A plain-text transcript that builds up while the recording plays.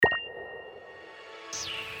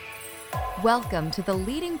Welcome to the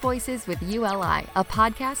Leading Voices with ULI, a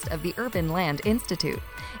podcast of the Urban Land Institute.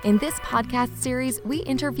 In this podcast series, we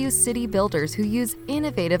interview city builders who use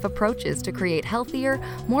innovative approaches to create healthier,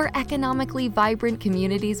 more economically vibrant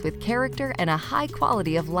communities with character and a high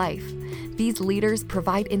quality of life. These leaders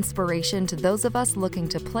provide inspiration to those of us looking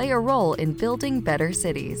to play a role in building better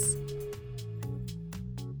cities.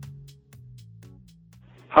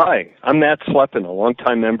 Hi, I'm Matt Slepin, a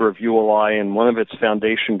longtime member of ULI and one of its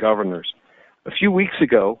foundation governors. A few weeks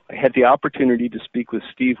ago, I had the opportunity to speak with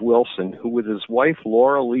Steve Wilson, who with his wife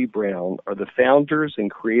Laura Lee Brown are the founders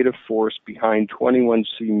and creative force behind 21C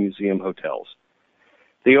Museum Hotels.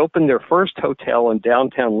 They opened their first hotel in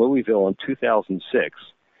downtown Louisville in 2006,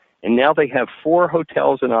 and now they have 4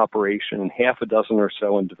 hotels in operation and half a dozen or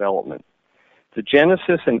so in development. The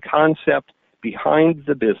genesis and concept behind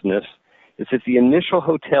the business is that the initial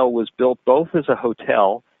hotel was built both as a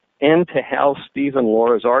hotel and to house Steve and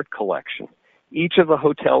Laura's art collection. Each of the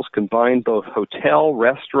hotels combined both hotel,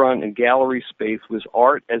 restaurant, and gallery space with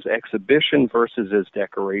art as exhibition versus as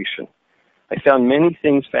decoration. I found many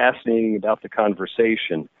things fascinating about the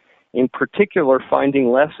conversation, in particular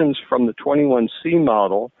finding lessons from the 21C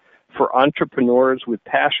model for entrepreneurs with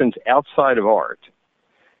passions outside of art.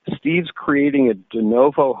 Steve's creating a de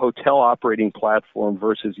novo hotel operating platform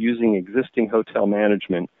versus using existing hotel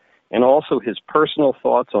management, and also his personal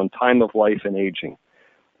thoughts on time of life and aging.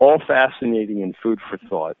 All fascinating and food for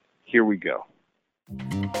thought. Here we go.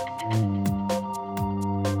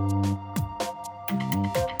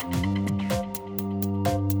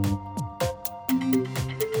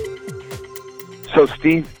 So,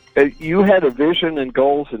 Steve, you had a vision and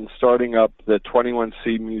goals in starting up the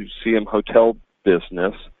 21C Museum Hotel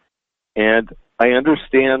business, and I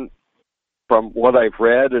understand from what I've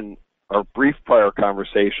read and our brief prior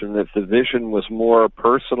conversation that the vision was more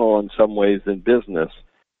personal in some ways than business,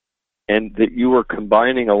 and that you were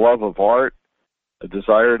combining a love of art, a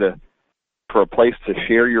desire for a place to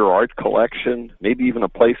share your art collection, maybe even a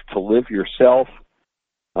place to live yourself,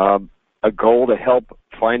 a goal to help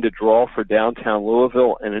find a draw for downtown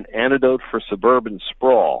Louisville, and an antidote for suburban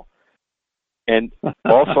sprawl. And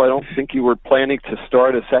also, I don't think you were planning to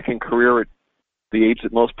start a second career at the age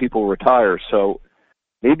that most people retire. So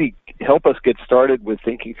maybe help us get started with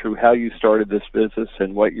thinking through how you started this business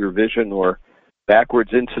and what your vision or backwards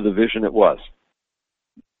into the vision it was.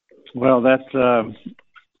 Well, that's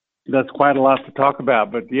quite a lot to talk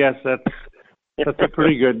about, but yes, that's a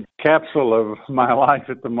pretty good capsule of my life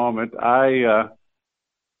at the moment. I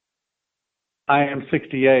am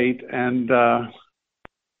 68 and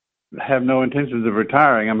have no intentions of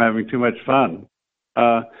retiring. I'm having too much fun.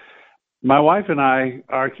 My wife and I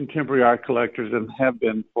are contemporary art collectors and have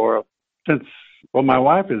been my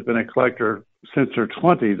wife has been a collector since her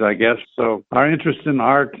 20s, I guess. So our interest in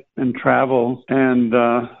art and travel and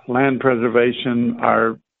land preservation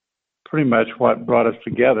are pretty much what brought us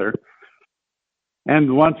together.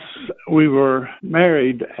 And once we were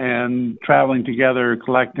married and traveling together,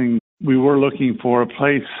 collecting, we were looking for a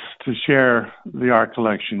place to share the art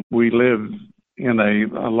collection. We lived in a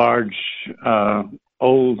large,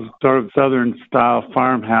 old sort of Southern-style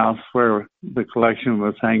farmhouse where the collection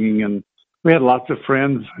was hanging, and we had lots of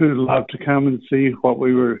friends who loved to come and see what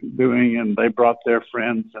we were doing, and they brought their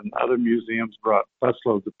friends, and other museums brought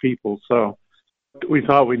busloads of people. So we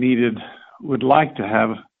thought would like to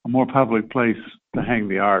have a more public place to hang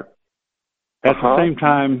the art. At the same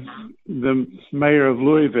time, the mayor of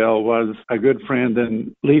Louisville was a good friend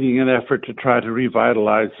and leading an effort to try to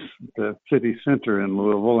revitalize the city center in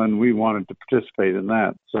Louisville, and we wanted to participate in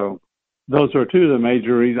that. So those are two of the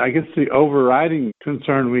major reasons. I guess the overriding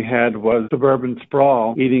concern we had was suburban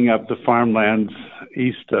sprawl eating up the farmlands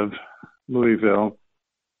east of Louisville.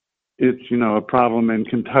 It's, a problem in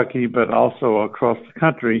Kentucky, but also across the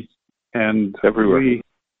country. And everywhere. We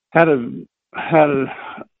had an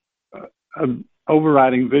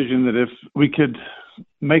overriding vision that if we could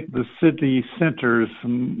make the city centers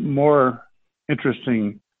more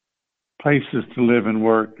interesting places to live and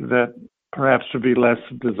work, that perhaps there'd be less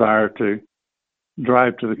desire to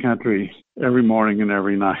drive to the country every morning and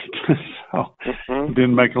every night. So it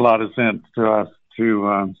didn't make a lot of sense to us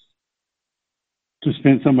to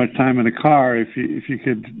spend so much time in a car if you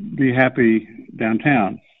could be happy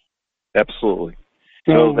downtown. Absolutely.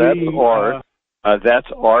 So that's art.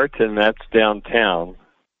 That's art, and that's downtown.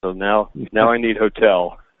 So now I need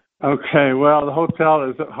hotel. Okay. Well, the hotel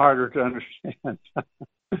is harder to understand.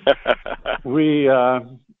 We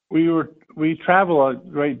travel a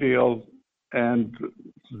great deal and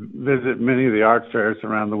visit many of the art fairs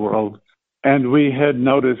around the world, and we had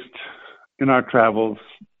noticed in our travels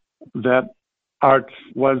that art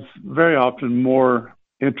was very often more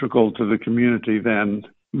integral to the community than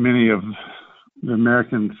many of the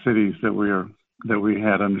American cities that we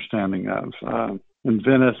had understanding of. In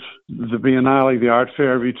Venice, the Biennale, the art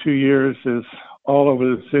fair every 2 years, is all over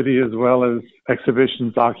the city, as well as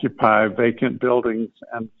exhibitions occupy vacant buildings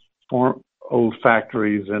and old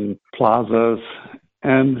factories and plazas.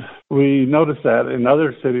 And we noticed that in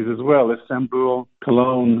other cities as well, Istanbul,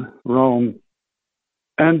 Cologne, Rome.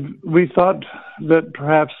 And we thought that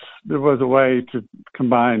perhaps there was a way to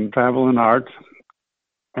combine travel and art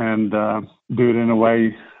and do it in a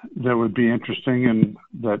way that would be interesting and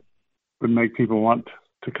that would make people want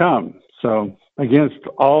to come. So against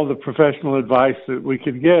all the professional advice that we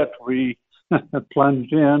could get, we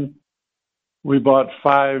plunged in. We bought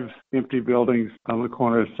 5 empty buildings on the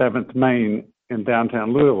corner of 7th Main in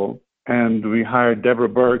downtown Louisville, and we hired Deborah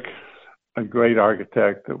Burke, a great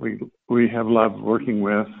architect that we have loved working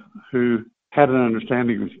with, who had an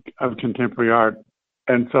understanding of contemporary art.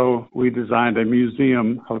 And so we designed a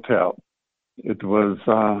museum hotel. It was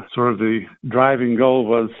sort of the driving goal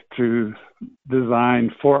was to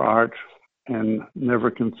design for art and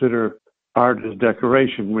never consider art as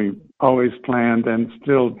decoration. We always planned and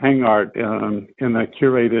still hang art in a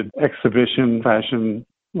curated exhibition fashion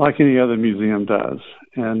like any other museum does.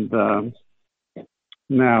 And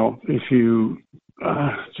now, if you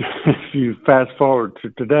fast forward to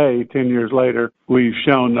today, 10 years later, we've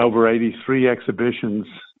shown over 83 exhibitions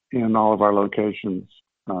in all of our locations.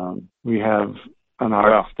 We have an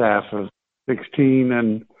art staff of 16,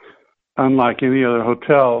 and unlike any other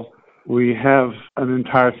hotel, we have an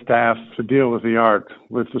entire staff to deal with the art,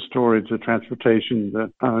 with the storage, the transportation,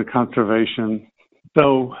 the conservation.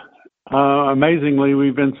 So, amazingly,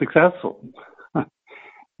 we've been successful.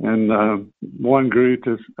 And one grew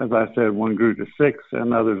to, as I said, 6,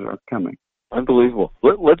 and others are coming. Unbelievable.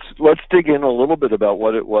 Let's dig in a little bit about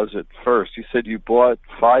what it was at first. You said you bought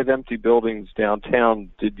 5 empty buildings downtown.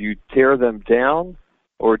 Did you tear them down,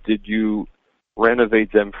 or did you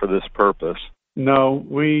renovate them for this purpose? No,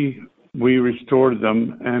 we restored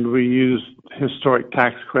them, and we used historic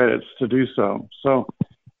tax credits to do so. So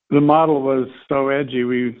the model was so edgy,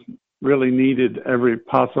 we really needed every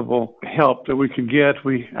possible help that we could get.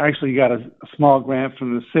 We actually got a small grant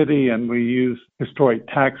from the city, and we used historic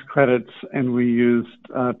tax credits, and we used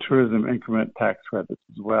tourism increment tax credits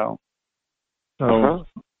as well. So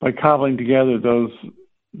by cobbling together those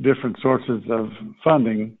different sources of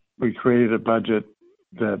funding, we created a budget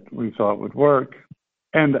that we thought would work.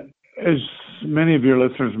 And as many of your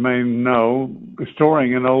listeners may know,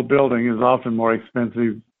 restoring an old building is often more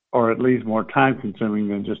expensive, or at least more time-consuming,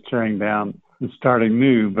 than just tearing down and starting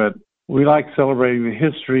new. But we like celebrating the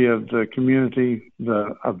history of the community,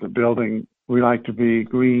 of the building. We like to be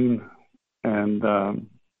green, and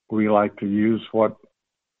we like to use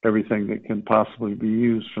everything that can possibly be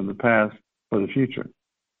used from the past for the future.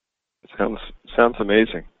 Sounds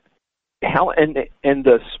amazing. How and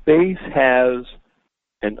the space has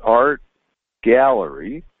an art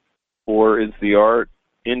gallery, or is the art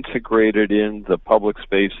integrated in the public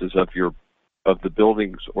spaces of the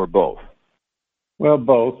buildings, or both? Well,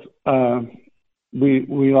 both.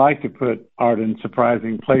 We like to put art in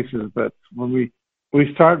surprising places, but when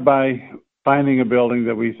we start by finding a building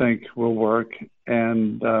that we think will work,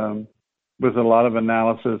 and with a lot of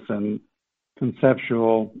analysis and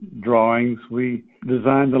conceptual drawings, we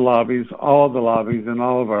design the lobbies. All of the lobbies in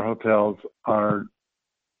all of our hotels are,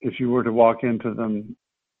 if you were to walk into them,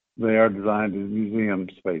 they are designed as museum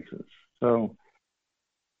spaces. So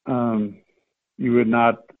you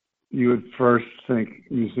would first think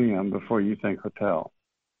museum before you think hotel.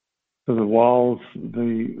 So the walls,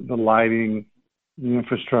 the lighting, the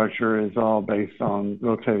infrastructure is all based on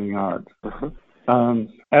rotating art.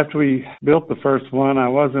 After we built the first one,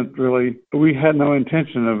 we had no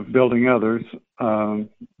intention of building others,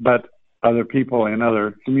 but other people in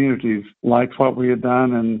other communities liked what we had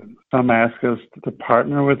done, and some asked us to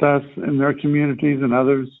partner with us in their communities, and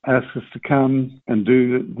others asked us to come and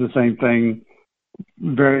do the same thing.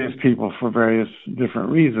 Various people for various different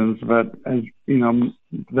reasons, but as you know,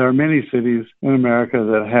 there are many cities in America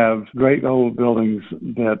that have great old buildings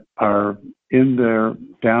that are in their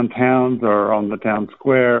downtowns or on the town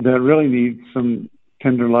square that really need some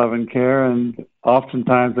tender love and care, and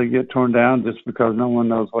oftentimes they get torn down just because no one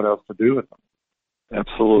knows what else to do with them.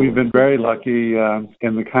 Absolutely. We've been very lucky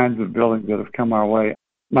in the kinds of buildings that have come our way.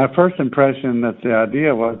 My first impression that the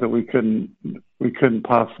idea was that we couldn't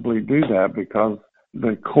possibly do that because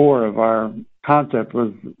the core of our concept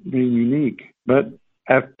was being unique. But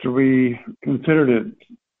after we considered it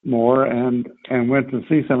more and went to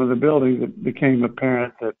see some of the buildings, it became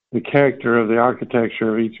apparent that the character of the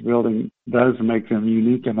architecture of each building does make them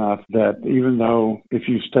unique enough that even though if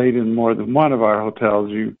you stayed in more than one of our hotels,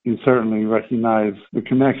 you certainly recognize the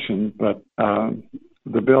connection. But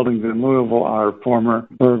the buildings in Louisville are former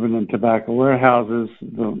bourbon and tobacco warehouses.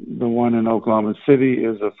 The one in Oklahoma City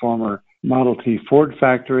is a former Model T Ford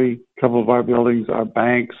factory. A couple of our buildings are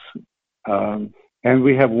banks. And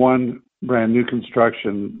we have one brand new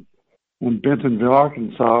construction in Bentonville,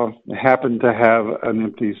 Arkansas. Happened to have an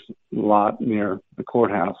empty lot near the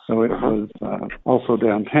courthouse. So it was also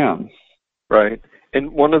downtown. Right.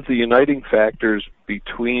 And one of the uniting factors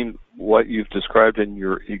between what you've described in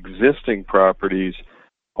your existing properties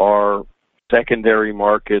are secondary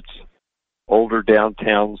markets, older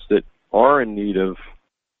downtowns that are in need of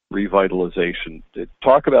revitalization.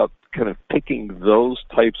 Talk about kind of picking those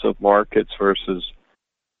types of markets versus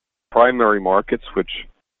primary markets, which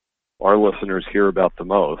our listeners hear about the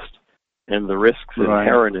most, and the risks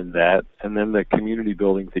inherent in that, and then the community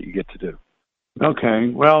building that you get to do. Okay.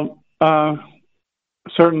 Well,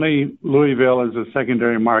 certainly Louisville is a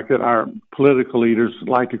secondary market. Our political leaders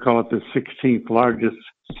like to call it the 16th largest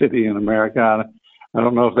city in America. I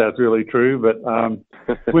don't know if that's really true, but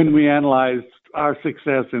when we analyzed our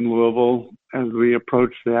success in Louisville as we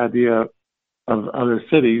approached the idea of other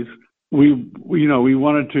cities, we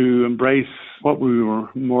wanted to embrace what we were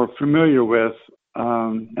more familiar with.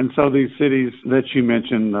 And so these cities that you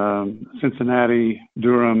mentioned, Cincinnati,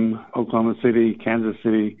 Durham, Oklahoma City, Kansas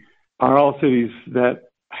City, are all cities that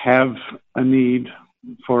have a need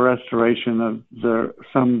for restoration of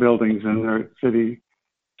some buildings in their city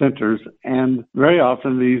centers. And very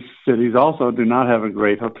often these cities also do not have a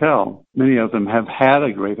great hotel. Many of them have had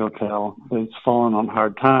a great hotel that's fallen on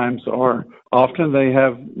hard times, or often they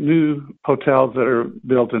have new hotels that are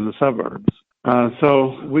built in the suburbs.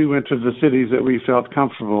 So we went to the cities that we felt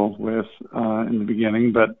comfortable with in the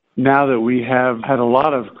beginning, but now that we have had a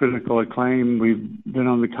lot of critical acclaim, we've been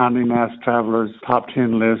on the Condé Nast Traveler's top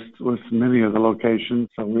 10 list with many of the locations.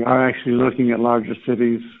 So we are actually looking at larger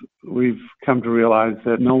cities. We've come to realize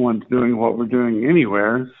that no one's doing what we're doing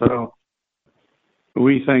anywhere. So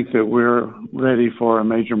we think that we're ready for a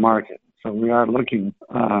major market. So we are looking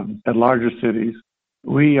at larger cities.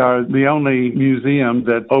 We are the only museum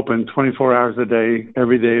that open 24 hours a day,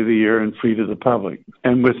 every day of the year, and free to the public.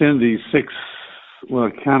 And within these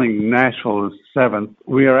counting Nashville as seventh,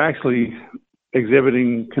 we are actually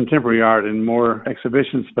exhibiting contemporary art in more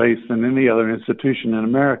exhibition space than any other institution in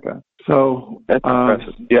America. So that's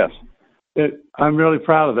impressive. Yes, I'm really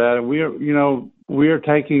proud of that. And we are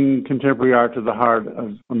taking contemporary art to the heart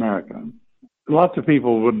of America. Lots of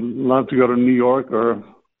people would love to go to New York or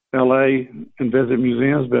LA and visit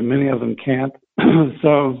museums, but many of them can't.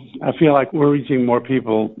 So I feel like we're reaching more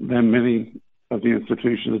people than many of the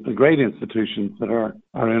institutions, the great institutions that are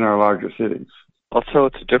in our larger cities. Also,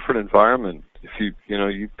 it's a different environment. If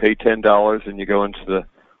you pay $10 and you go into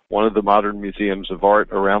one of the modern museums of art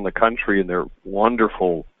around the country, and they're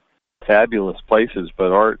wonderful, fabulous places,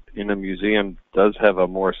 but art in a museum does have a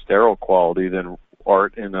more sterile quality than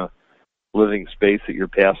art in a living space that you're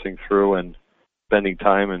passing through and spending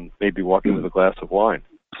time and maybe walking with a glass of wine.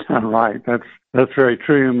 Right. That's very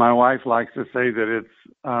true. My wife likes to say that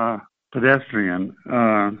it's pedestrian,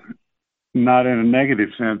 not in a negative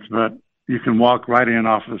sense, but you can walk right in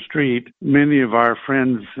off the street. Many of our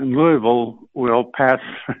friends in Louisville will pass,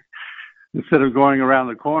 instead of going around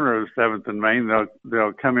the corner of 7th and Main,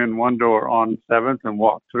 they'll come in one door on 7th and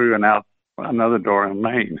walk through and out another door in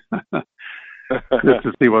Main just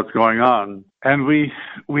to see what's going on. And we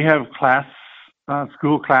have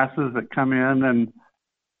school classes that come in,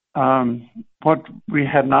 and what we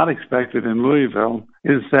had not expected in Louisville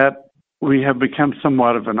is that we have become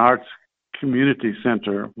somewhat of an arts community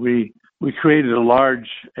center. We created a large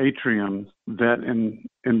atrium that in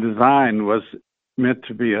design was meant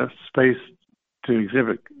to be a space to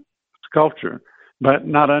exhibit sculpture, but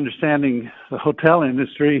not understanding the hotel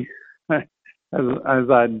industry, as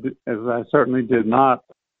I certainly did not,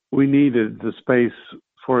 we needed the space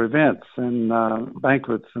for events and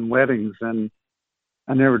banquets and weddings, and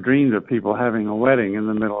I never dreamed of people having a wedding in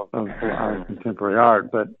the middle of our contemporary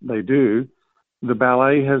art, but they do. The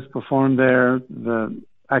ballet has performed there. The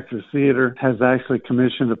Actors Theater has actually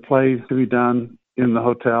commissioned a play to be done in the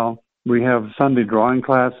hotel. We have Sunday drawing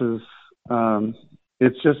classes.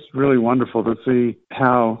 It's just really wonderful to see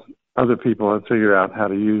how other people have figured out how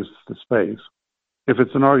to use the space. If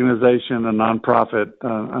it's an organization, a nonprofit,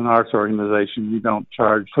 an arts organization, we don't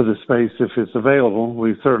charge for the space if it's available.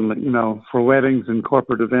 We certainly, for weddings and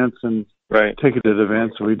corporate events and ticketed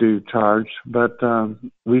events, we do charge. But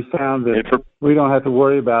we found that we don't have to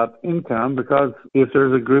worry about income, because if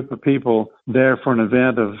there's a group of people there for an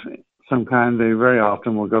event of some kind, they very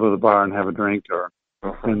often will go to the bar and have a drink or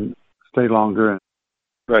and stay longer.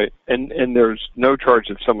 Right. And there's no charge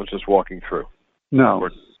if someone's just walking through. No.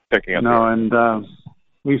 Or picking up. No, and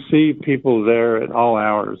we see people there at all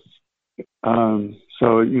hours.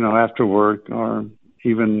 So, after work or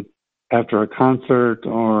even after a concert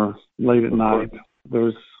or late at night,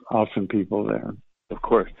 there's often people there. Of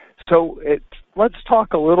course. So let's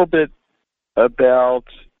talk a little bit about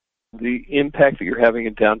the impact that you're having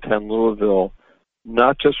in downtown Louisville,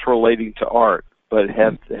 not just relating to art, but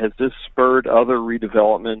has this spurred other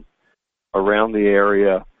redevelopment around the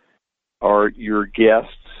area? Are your guests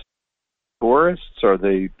tourists? Are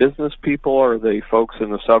they business people? Are they folks in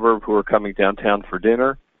the suburb who are coming downtown for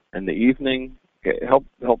dinner in the evening? Help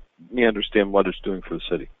me understand what it's doing for the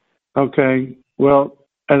city. Okay. Well,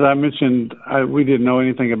 as I mentioned, we didn't know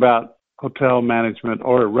anything about hotel management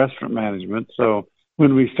or restaurant management. So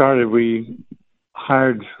when we started, we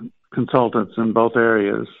hired consultants in both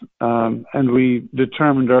areas. And we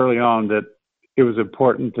determined early on that it was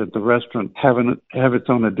important that the restaurant have its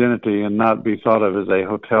own identity and not be thought of as a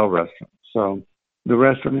hotel restaurant. So the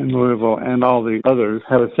restaurant in Louisville and all the others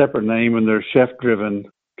have a separate name, and they're chef-driven,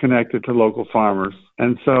 connected to local farmers.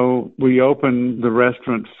 And so we opened the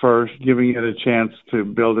restaurant first, giving it a chance to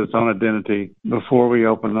build its own identity before we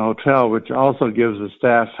opened the hotel, which also gives the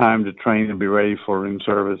staff time to train and be ready for room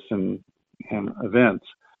service and events.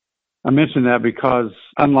 I mention that because,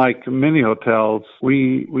 unlike many hotels,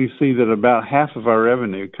 we see that about half of our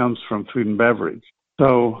revenue comes from food and beverage.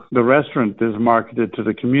 So the restaurant is marketed to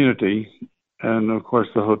the community, and of course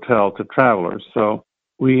the hotel to travelers. So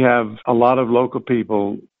we have a lot of local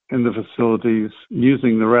people in the facilities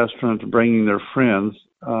using the restaurant, bringing their friends.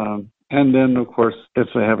 And then, of course, if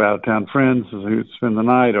they have out-of-town friends who spend the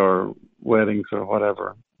night or weddings or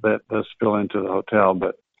whatever, that does spill into the hotel.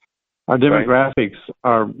 But our demographics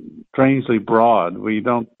are strangely broad.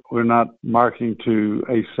 We're not marketing to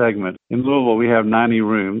a segment. In Louisville, we have 90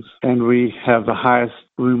 rooms, and we have the highest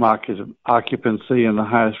room occupancy and the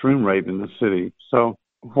highest room rate in the city. So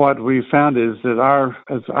what we found is that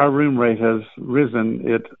as our room rate has risen,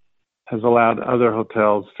 it has allowed other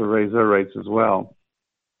hotels to raise their rates as well.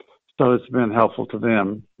 So it's been helpful to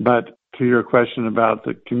them. But to your question about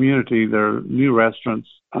the community, there are new restaurants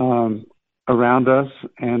around us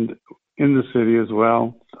and in the city as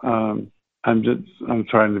well. I'm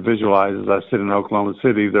trying to visualize as I sit in Oklahoma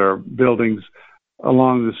City. There are buildings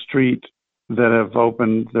along the street that have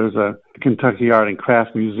opened. There's a Kentucky Art and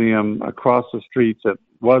Craft Museum across the street that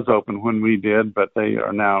was open when we did, but they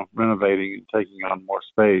are now renovating and taking on more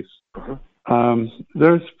space.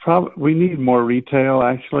 We need more retail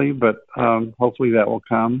actually, but hopefully that will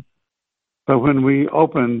come. But when we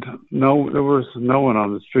opened, there was no one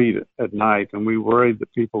on the street at night, and we worried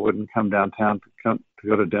that people wouldn't come downtown to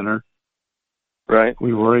go to dinner. Right.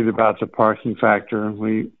 We worried about the parking factor.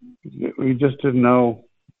 We just didn't know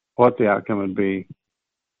what the outcome would be,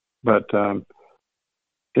 but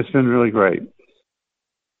it's been really great.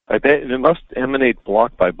 I bet it must emanate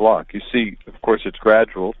block by block. You see, of course, it's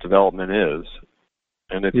gradual. Development is.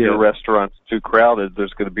 And if your restaurant's too crowded,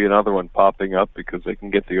 there's going to be another one popping up because they can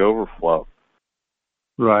get the overflow.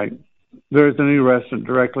 Right. There's a new restaurant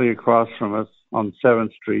directly across from us on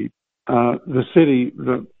 7th Street. The city,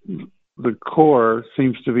 the core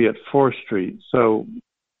seems to be at 4th Street. So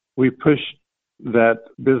we pushed that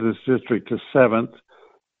business district to 7th,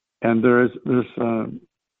 and there's an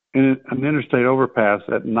interstate overpass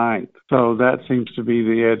at 9th. So that seems to be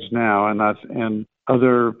the edge now, and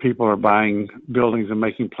other people are buying buildings and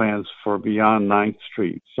making plans for beyond 9th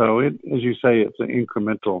Street. So as you say, it's an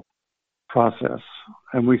incremental process,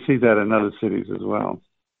 and we see that in other cities as well.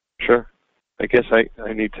 Sure. I guess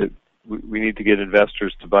we need to get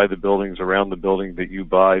investors to buy the buildings around the building that you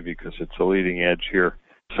buy because it's a leading edge here.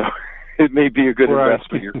 So it may be a good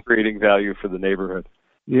investment. You're creating value for the neighborhood.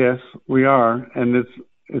 Yes, we are, and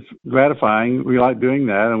it's gratifying. We like doing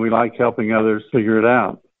that, and we like helping others figure it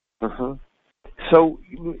out. Uh-huh. So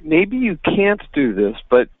maybe you can't do this,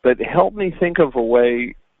 but help me think of a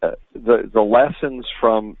way, the lessons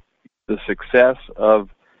from the success of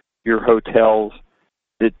your hotels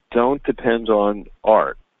that don't depend on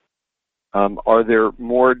art. Are there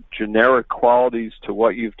more generic qualities to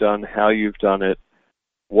what you've done, how you've done it,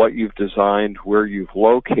 what you've designed, where you've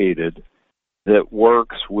located that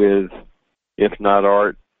works with, if not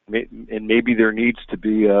art, and maybe there needs to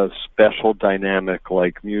be a special dynamic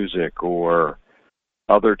like music or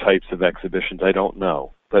other types of exhibitions? I don't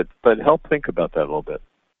know, but help think about that a little bit.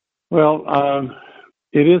 Well,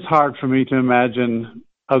 it is hard for me to imagine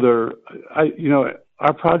our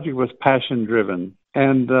project was passion driven,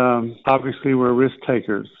 and obviously we're risk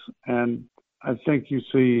takers. And I think you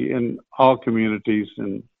see in all communities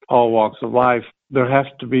and all walks of life, there has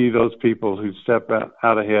to be those people who step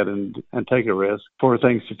out ahead and take a risk for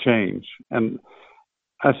things to change. And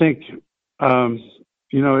I think,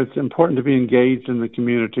 it's important to be engaged in the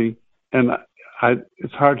community. And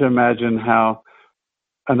it's hard to imagine how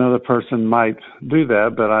another person might do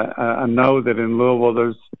that, but I know that in Louisville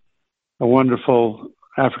there's a wonderful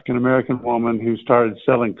African-American woman who started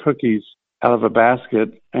selling cookies out of a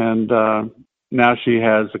basket, and now she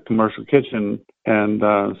has a commercial kitchen and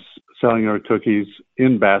selling her cookies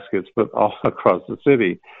in baskets, but all across the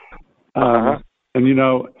city. And,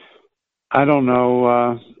 I don't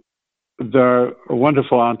know, there are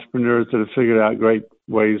wonderful entrepreneurs that have figured out great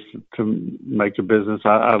ways to make a business.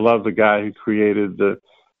 I love the guy who created the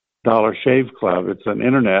Dollar Shave Club. It's an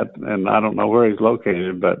internet, and I don't know where he's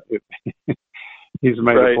located, but he's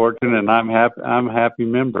made a fortune, and I'm a happy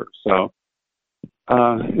member. So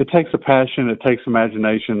it takes a passion, it takes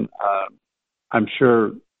imagination. I'm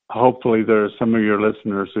sure, hopefully, there are some of your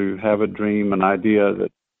listeners who have a dream, an idea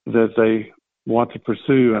that they want to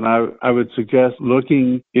pursue, and I would suggest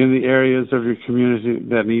looking in the areas of your community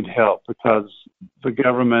that need help, because the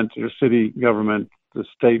government, your city government, the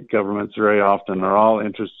state governments very often are all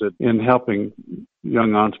interested in helping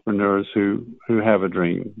young entrepreneurs who have a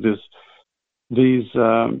dream.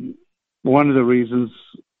 One of the reasons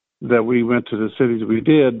that we went to the cities we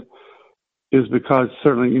did is because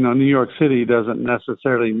certainly, New York City doesn't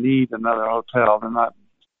necessarily need another hotel.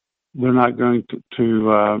 They're not going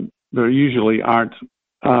to there usually aren't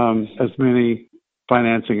as many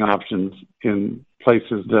financing options in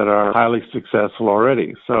places that are highly successful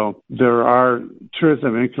already. So there are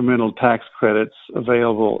tourism incremental tax credits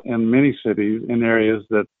available in many cities in areas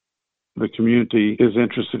that the community is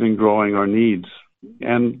interested in growing or needs.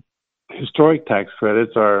 And historic tax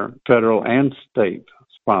credits are federal and state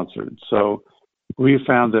sponsored. So we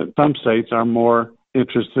found that some states are more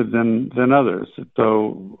interested than others.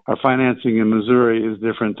 So our financing in Missouri is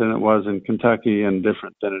different than it was in Kentucky and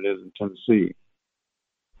different than it is in Tennessee.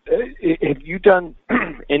 Have you done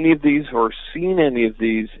any of these or seen any of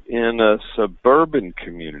these in a suburban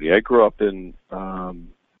community? I grew up in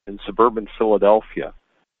suburban Philadelphia,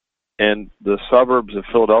 and the suburbs of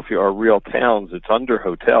Philadelphia are real towns. It's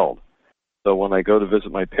under-hoteled. So when I go to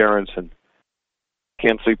visit my parents and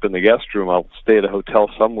can't sleep in the guest room, I'll stay at a hotel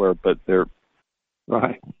somewhere, but they're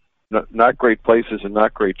not great places and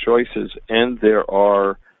not great choices. And there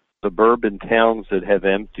are suburban towns that have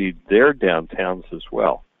emptied their downtowns as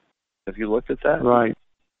well. Have you looked at that? Right.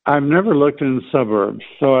 I've never looked in the suburbs,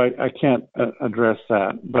 so I can't address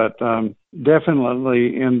that. But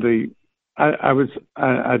definitely I'm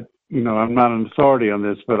not an authority on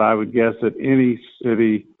this, but I would guess that any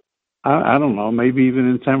city, I don't know, maybe even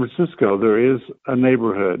in San Francisco, there is a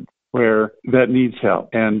neighborhood where that needs help.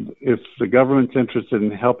 And if the government's interested in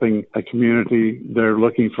helping a community, they're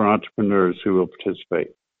looking for entrepreneurs who will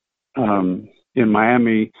participate. In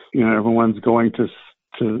Miami, everyone's going to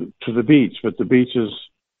the beach, but the beach is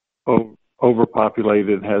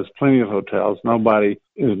overpopulated, has plenty of hotels. Nobody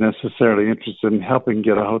is necessarily interested in helping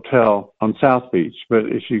get a hotel on South Beach. But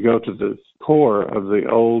if you go to the core of the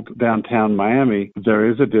old downtown Miami, there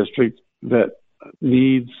is a district that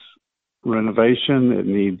needs renovation. It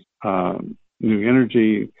needs new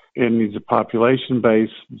energy. It needs a population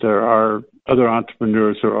base. There are other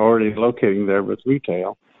entrepreneurs who are already locating there with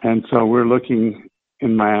retail. And so we're looking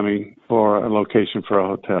in Miami for a location for a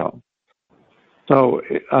hotel. So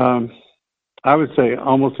I would say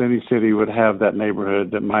almost any city would have that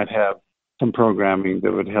neighborhood that might have some programming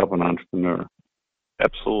that would help an entrepreneur.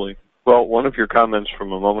 Absolutely. Well, one of your comments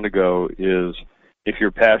from a moment ago is if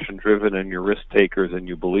you're passion-driven and you're risk-takers and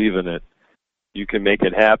you believe in it, you can make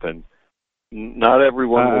it happen. Not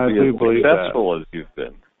everyone will be as successful as you've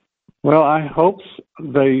been. Well, I hope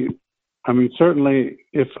certainly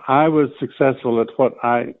if I was successful at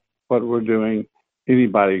what we're doing,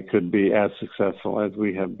 anybody could be as successful as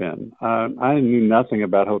we have been. I knew nothing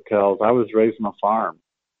about hotels. I was raised on a farm.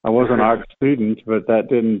 I was an art student, but that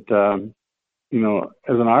didn't, as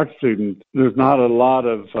an art student, there's not a lot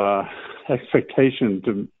of expectation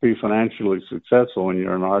to be financially successful when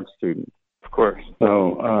you're an art student. Of course.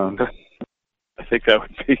 So I think that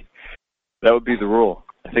would be the rule.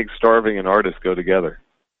 I think starving and artists go together.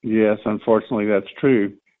 Yes, unfortunately, that's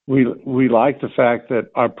true. We like the fact that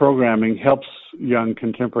our programming helps young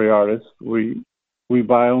contemporary artists. We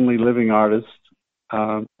buy only living artists.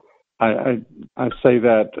 I say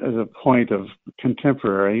that as a point of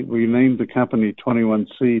contemporary. We named the company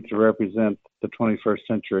 21C to represent the 21st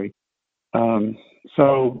century.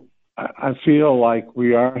 So I feel like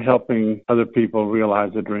we are helping other people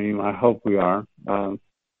realize a dream. I hope we are.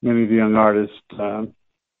 Many of the young artists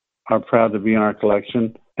are proud to be in our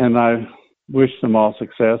collection, and I wish them all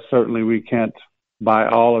success. Certainly we can't buy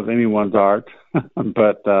all of anyone's art,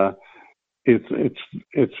 but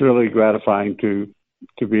it's really gratifying to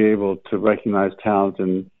be able to recognize talent.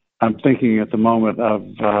 And I'm thinking at the moment of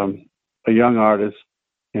a young artist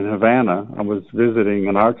in Havana. I was visiting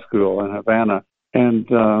an art school in Havana, and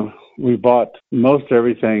we bought most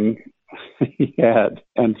everything he had.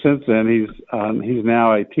 And since then, he's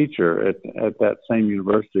now a teacher at that same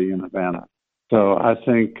university in Havana. So I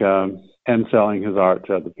think, and selling his art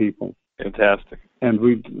to other people. Fantastic. And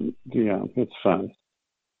it's fun.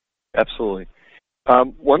 Absolutely.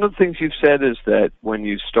 One of the things you've said is that when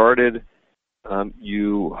you started,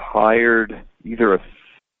 you hired either a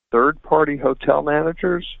third-party hotel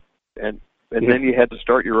managers, and then you had to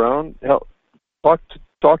start your own.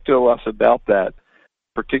 Talk to us about that,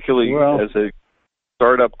 particularly as a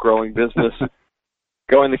startup growing business,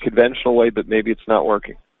 going the conventional way, but maybe it's not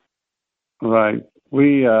working. Right.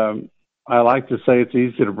 I like to say it's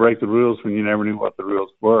easy to break the rules when you never knew what the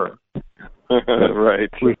rules were. Right.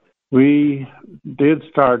 We did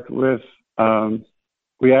start with,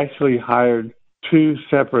 we actually hired 2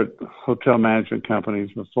 separate hotel management companies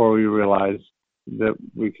before we realized that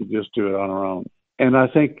we could just do it on our own. And I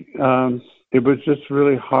think it was just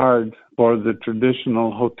really hard for the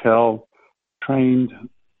traditional hotel trained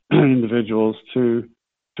individuals to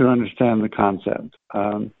understand the concept.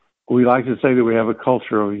 We like to say that we have a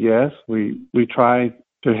culture of yes. We try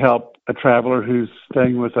to help a traveler who's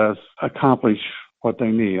staying with us accomplish what they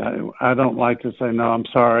need. I don't like to say, no, I'm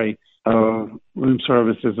sorry, room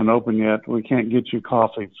service isn't open yet. We can't get you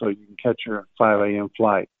coffee so you can catch your 5 a.m.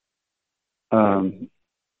 flight.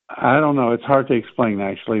 I don't know. It's hard to explain,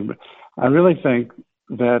 actually. But I really think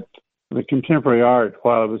that the contemporary art,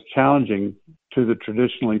 while it was challenging to the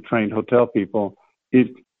traditionally trained hotel people, it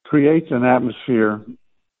creates an atmosphere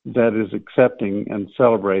that is accepting and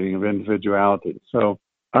celebrating of individuality. So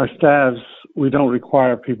our staffs, we don't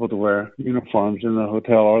require people to wear uniforms in the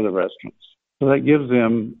hotel or the restaurants. So that gives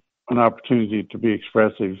them an opportunity to be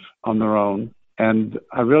expressive on their own. And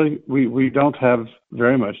we don't have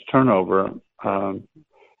very much turnover.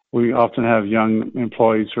 We often have young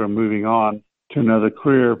employees who are moving on to another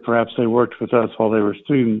career. Perhaps they worked with us while they were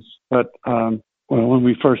students. But when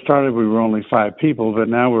we first started, we were only 5 people, but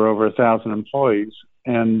now we're over 1,000 employees.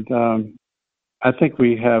 And I think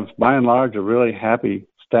we have, by and large, a really happy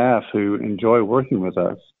staff who enjoy working with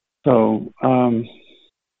us. So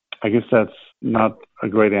I guess that's not a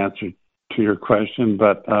great answer to your question,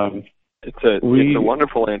 but it's a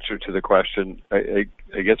wonderful answer to the question. I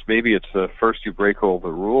guess maybe it's the first you break all the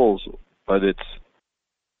rules, but it's,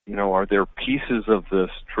 are there pieces of this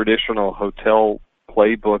traditional hotel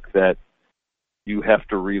playbook that you have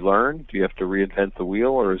to relearn? Do you have to reinvent the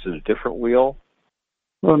wheel, or is it a different wheel?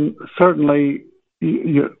 Well, certainly,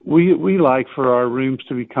 we like for our rooms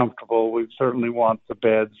to be comfortable. We certainly want the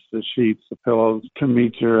beds, the sheets, the pillows to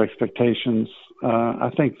meet your expectations.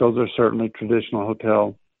 I think those are certainly traditional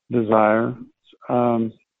hotel desire.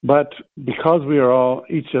 But because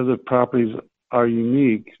each of the properties are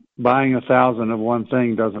unique, buying 1,000 of one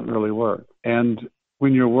thing doesn't really work. And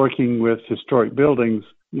when you're working with historic buildings,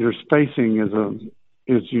 your spacing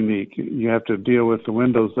is unique. You have to deal with the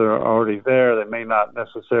windows that are already there. They may not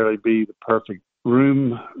necessarily be the perfect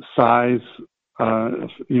room size.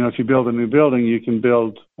 If you build a new building, you can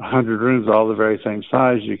build 100 rooms all the very same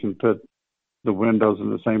size. You can put the windows in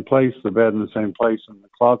the same place, the bed in the same place, and the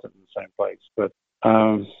closet in the same place. But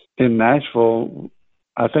in Nashville,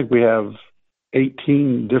 I think we have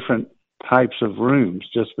 18 different types of rooms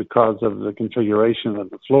just because of the configuration of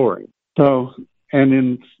the flooring. So, and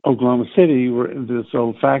in Oklahoma City, this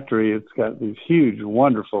old factory, it's got these huge,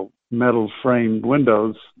 wonderful metal framed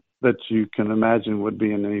windows that you can imagine would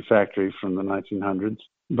be in any factory from the 1900s.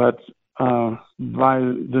 But by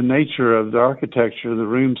the nature of the architecture, the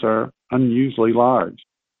rooms are unusually large.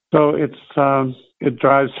 So it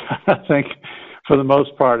drives, I think, for the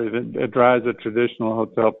most part, it drives a traditional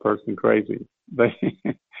hotel person crazy.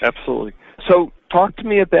 Absolutely. So talk to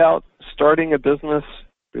me about starting a business,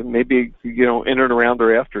 maybe, in and around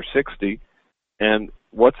or after 60, and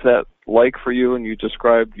what's that like for you? And you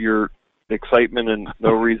described your excitement and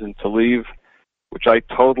no reason to leave, which I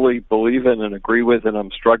totally believe in and agree with, and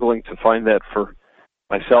I'm struggling to find that for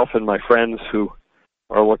myself and my friends who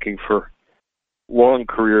are looking for long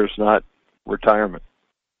careers, not retirement.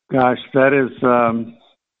 Gosh, that is,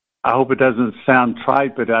 I hope it doesn't sound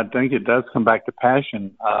trite, but I think it does come back to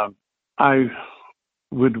passion. I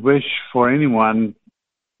would wish for anyone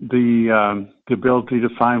the ability to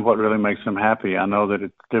find what really makes them happy. I know that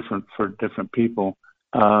it's different for different people.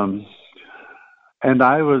 And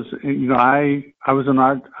I was, I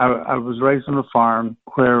was raised on a farm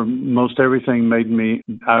where most everything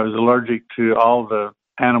I was allergic to all the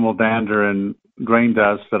animal dander and grain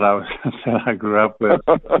dust that I grew up with.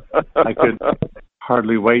 I could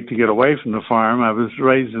hardly wait to get away from the farm. I was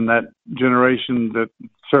raised in that generation that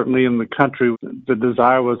certainly in the country, the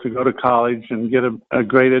desire was to go to college and get a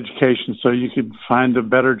great education so you could find a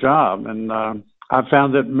better job. And I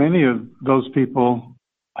found that many of those people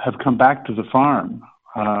have come back to the farm.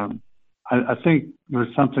 I think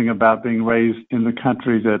there's something about being raised in the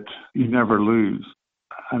country that you never lose.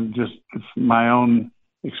 It's my own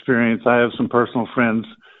experience. I have some personal friends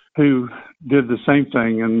who did the same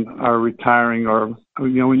thing and are retiring, or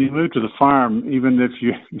when you move to the farm, even if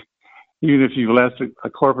you left a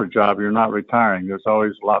corporate job, you're not retiring. There's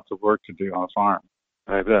always lots of work to do on a farm.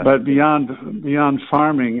 I bet. But beyond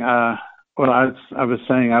farming, I was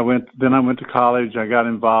saying I went to college. I got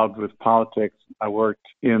involved with politics. I worked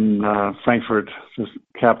in Frankfort, the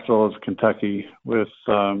capital of Kentucky, with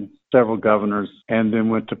several governors, and then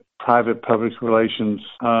went to private public relations.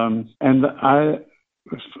 And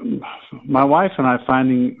my wife and I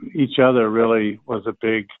finding each other really was a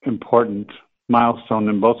big, important milestone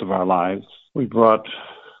in both of our lives. We brought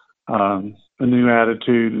a new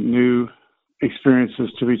attitude, new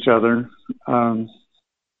experiences to each other.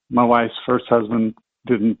 My wife's first husband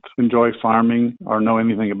didn't enjoy farming or know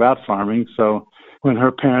anything about farming, so when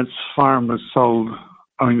her parents' farm was sold,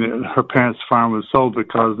 her parents' farm was sold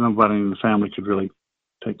because nobody in the family could really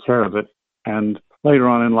take care of it. And later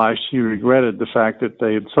on in life, she regretted the fact that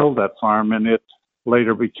they had sold that farm, and it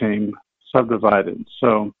later became subdivided.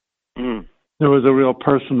 So there was a real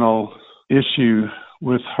personal issue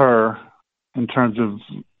with her in terms of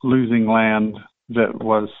losing land that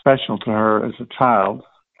was special to her as a child.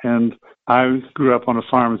 And I grew up on a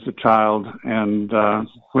farm as a child, and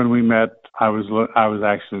when we met, I was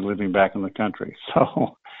actually living back in the country.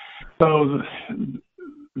 So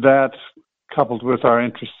that, coupled with our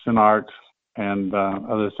interests in art and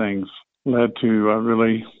other things, led to a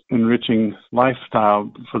really enriching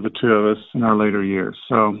lifestyle for the two of us in our later years.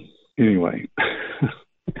 So anyway.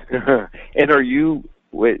 And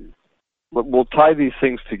we'll tie these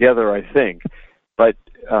things together, I think, but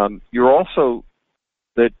you're also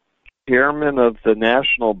the chairman of the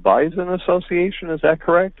National Bison Association, is that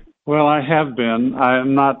correct? Well, I have been. I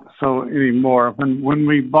am not so anymore. When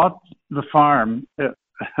we bought the farm,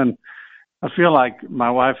 and I feel like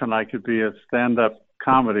my wife and I could be a stand-up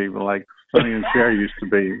comedy like Sonny and Cher used to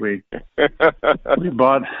be. We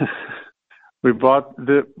bought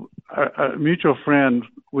a mutual friend.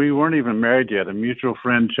 We weren't even married yet. A mutual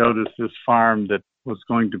friend showed us this farm that was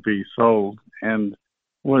going to be sold and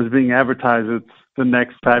was being advertised as the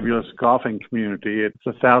next fabulous golfing community. It's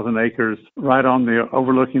 1,000 acres right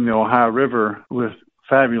overlooking the Ohio River with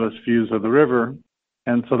fabulous views of the river.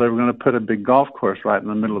 And so they were going to put a big golf course right in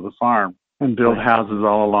the middle of the farm and build houses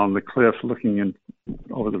all along the cliff looking in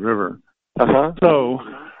over the river. Uh-huh. So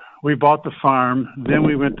we bought the farm, then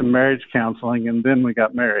we went to marriage counseling, and then we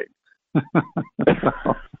got married.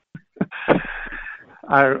 So,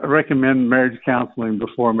 I recommend marriage counseling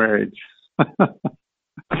before marriage.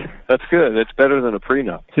 That's good. It's better than a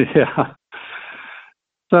prenup. Yeah.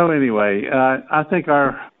 So anyway, I think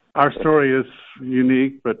our story is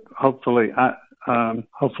unique, but hopefully I'm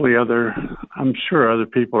sure other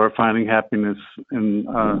people are finding happiness in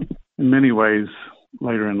many ways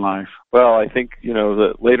later in life. Well, I think,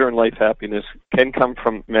 the later in life happiness can come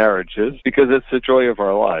from marriages because it's the joy of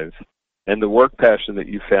our lives. And the work passion that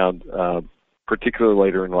you found, particularly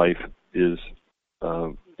later in life, is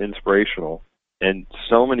inspirational. And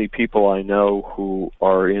so many people I know who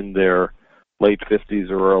are in their late 50s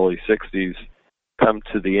or early 60s come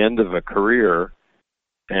to the end of a career,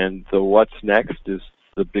 and the what's next is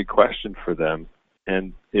the big question for them.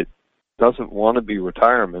 And it doesn't want to be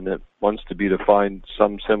retirement. It wants to find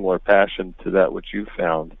some similar passion to that which you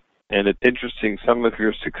found. And it's interesting, some of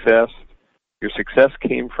your success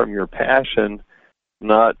came from your passion,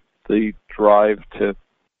 not the drive to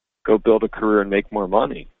go build a career and make more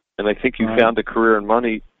money. And I think you found a career and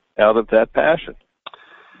money out of that passion.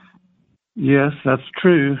 Yes, that's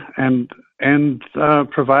true. And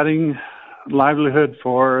providing livelihood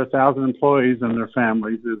for 1,000 employees and their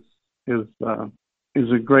families is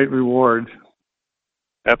a great reward.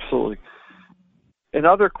 Absolutely.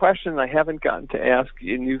 Another question I haven't gotten to ask,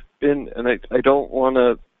 and you've been, and I don't want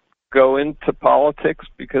to go into politics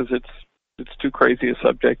because it's too crazy a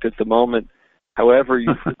subject at the moment. However,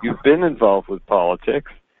 you've been involved with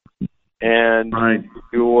politics, and right.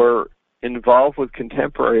 You're involved with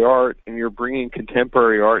contemporary art, and you're bringing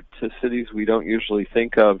contemporary art to cities we don't usually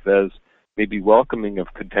think of as maybe welcoming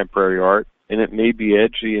of contemporary art, and it may be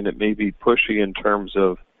edgy and it may be pushy in terms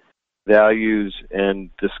of values and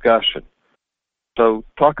discussion. So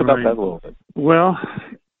talk about that a little bit. Well,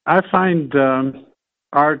 I find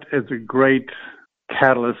art is a great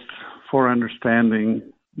catalyst for understanding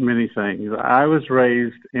many things. I was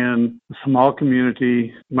raised in a small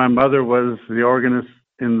community. My mother was the organist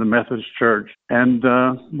in the Methodist Church, and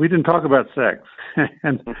we didn't talk about sex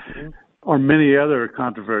and or many other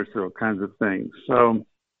controversial kinds of things. So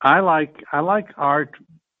I like art.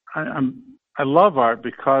 I love art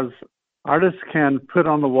because artists can put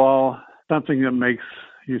on the wall something that makes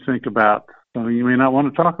you think about something you may not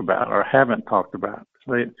want to talk about or haven't talked about.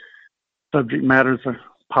 So subject matters are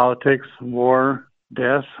politics, war,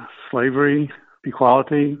 death, slavery,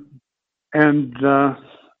 equality, and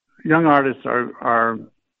young artists are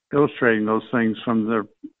illustrating those things from their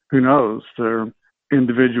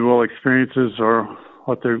individual experiences or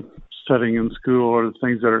what they're studying in school or the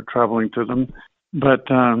things that are troubling to them. But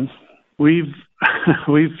we've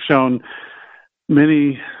shown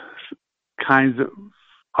many kinds of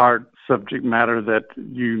art subject matter that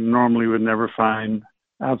you normally would never find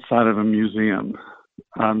outside of a museum.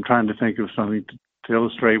 I'm trying to think of something to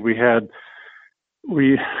illustrate. We got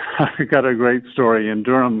a great story in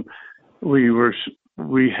Durham. We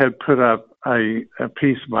had put up a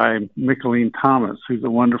piece by Micheline Thomas, who's a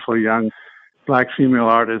wonderful young Black female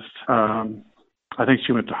artist. I think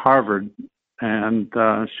she went to Harvard, and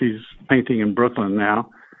she's painting in Brooklyn now.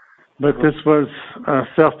 But this was a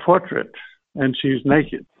self-portrait, and she's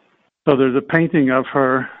naked. So there's a painting of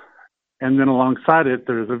her, and then alongside it,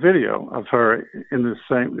 there's a video of her in the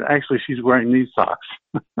same. Actually, she's wearing knee socks.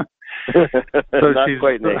 So not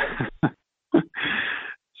quite naked.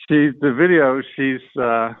 She's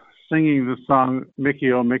singing the song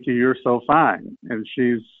 "Mickey, Oh Mickey, You're So Fine," and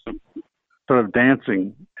she's sort of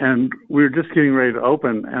dancing. And we were just getting ready to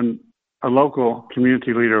open, and a local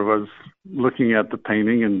community leader was looking at the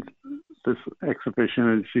painting and this exhibition,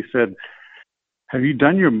 and she said, "Have you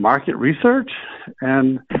done your market research?"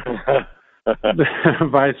 And the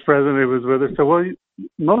vice president who was with her said, "Well,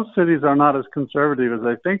 most cities are not as conservative as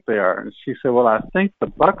they think they are." And she said, "Well, I think the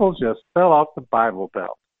buckle just fell off the Bible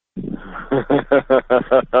belt."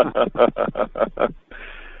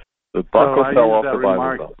 The buckle fell off the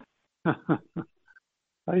Bible belt.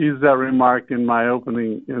 I used that remark in my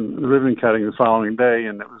opening in ribbon cutting the following day,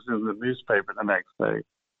 and it was in the newspaper the next day.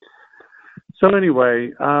 So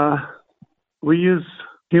anyway, we use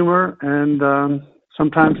humor and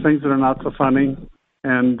sometimes things that are not so funny.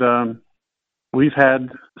 And we've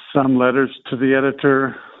had some letters to the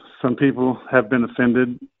editor. Some people have been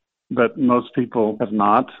offended, but most people have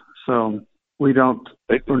not. So we're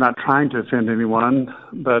not trying to offend anyone,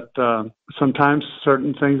 but sometimes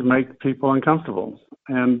certain things make people uncomfortable.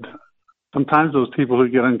 And sometimes those people who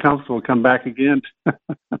get uncomfortable come back again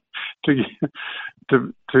to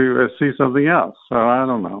see something else. So I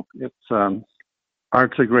don't know. It's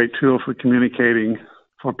art's a great tool for communicating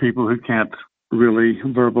for people who can't really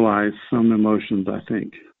verbalize some emotions, I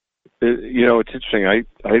think. It's interesting.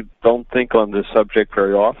 I don't think on this subject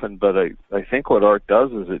very often, but I think what art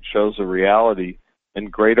does is it shows a reality,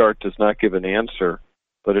 and great art does not give an answer,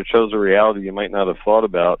 but it shows a reality you might not have thought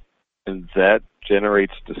about, and that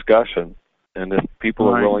generates discussion. And if people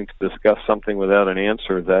are willing to discuss something without an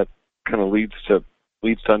answer, that kind of leads to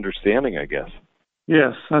understanding, I guess.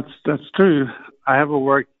 Yes, that's true. I have a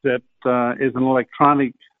work that is an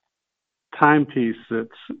electronic timepiece that's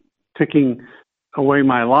ticking away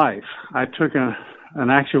my life. I took an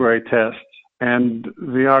actuary test, and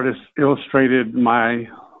the artist illustrated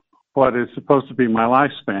what is supposed to be my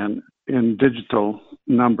lifespan in digital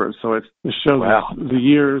numbers. So it shows the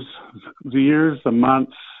years, the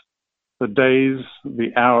months, the days,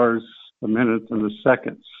 the hours, the minutes, and the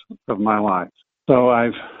seconds of my life. So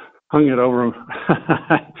I've hung it over.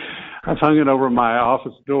 I've hung it over my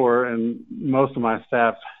office door, and most of my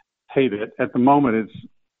staff hate it. At the moment, it's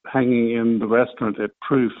hanging in the restaurant at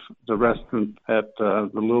Proof, the restaurant at the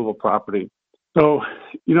Louisville property. So,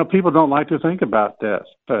 people don't like to think about death,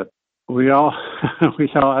 but we all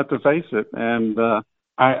have to face it. And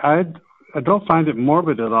I don't find it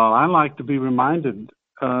morbid at all. I like to be reminded.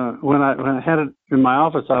 When I had it in my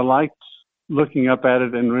office, I liked looking up at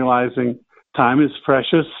it and realizing time is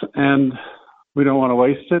precious and we don't want to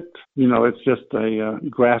waste it. It's just a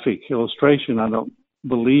graphic illustration. I don't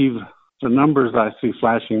believe the numbers I see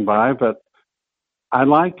flashing by, but I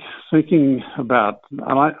like thinking about.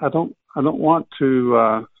 I don't want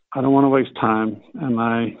to waste time, and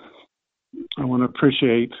I want to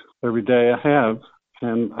appreciate every day I have,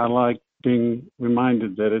 and I like being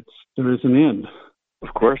reminded that there is an end.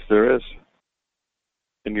 Of course, there is,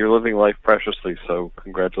 and you're living life preciously. So,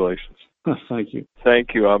 congratulations. Thank you.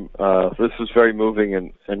 Thank you. This is very moving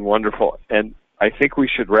and wonderful, and I think we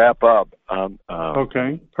should wrap up.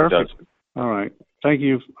 Okay, perfect. Justin. All right. Thank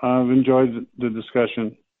you. I've enjoyed the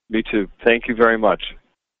discussion. Me too. Thank you very much.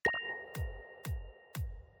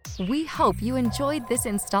 We hope you enjoyed this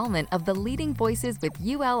installment of the Leading Voices with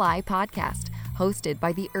ULI podcast, hosted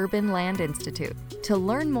by the Urban Land Institute. To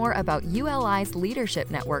learn more about ULI's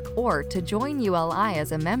leadership network or to join ULI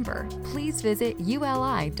as a member, please visit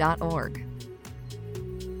uli.org.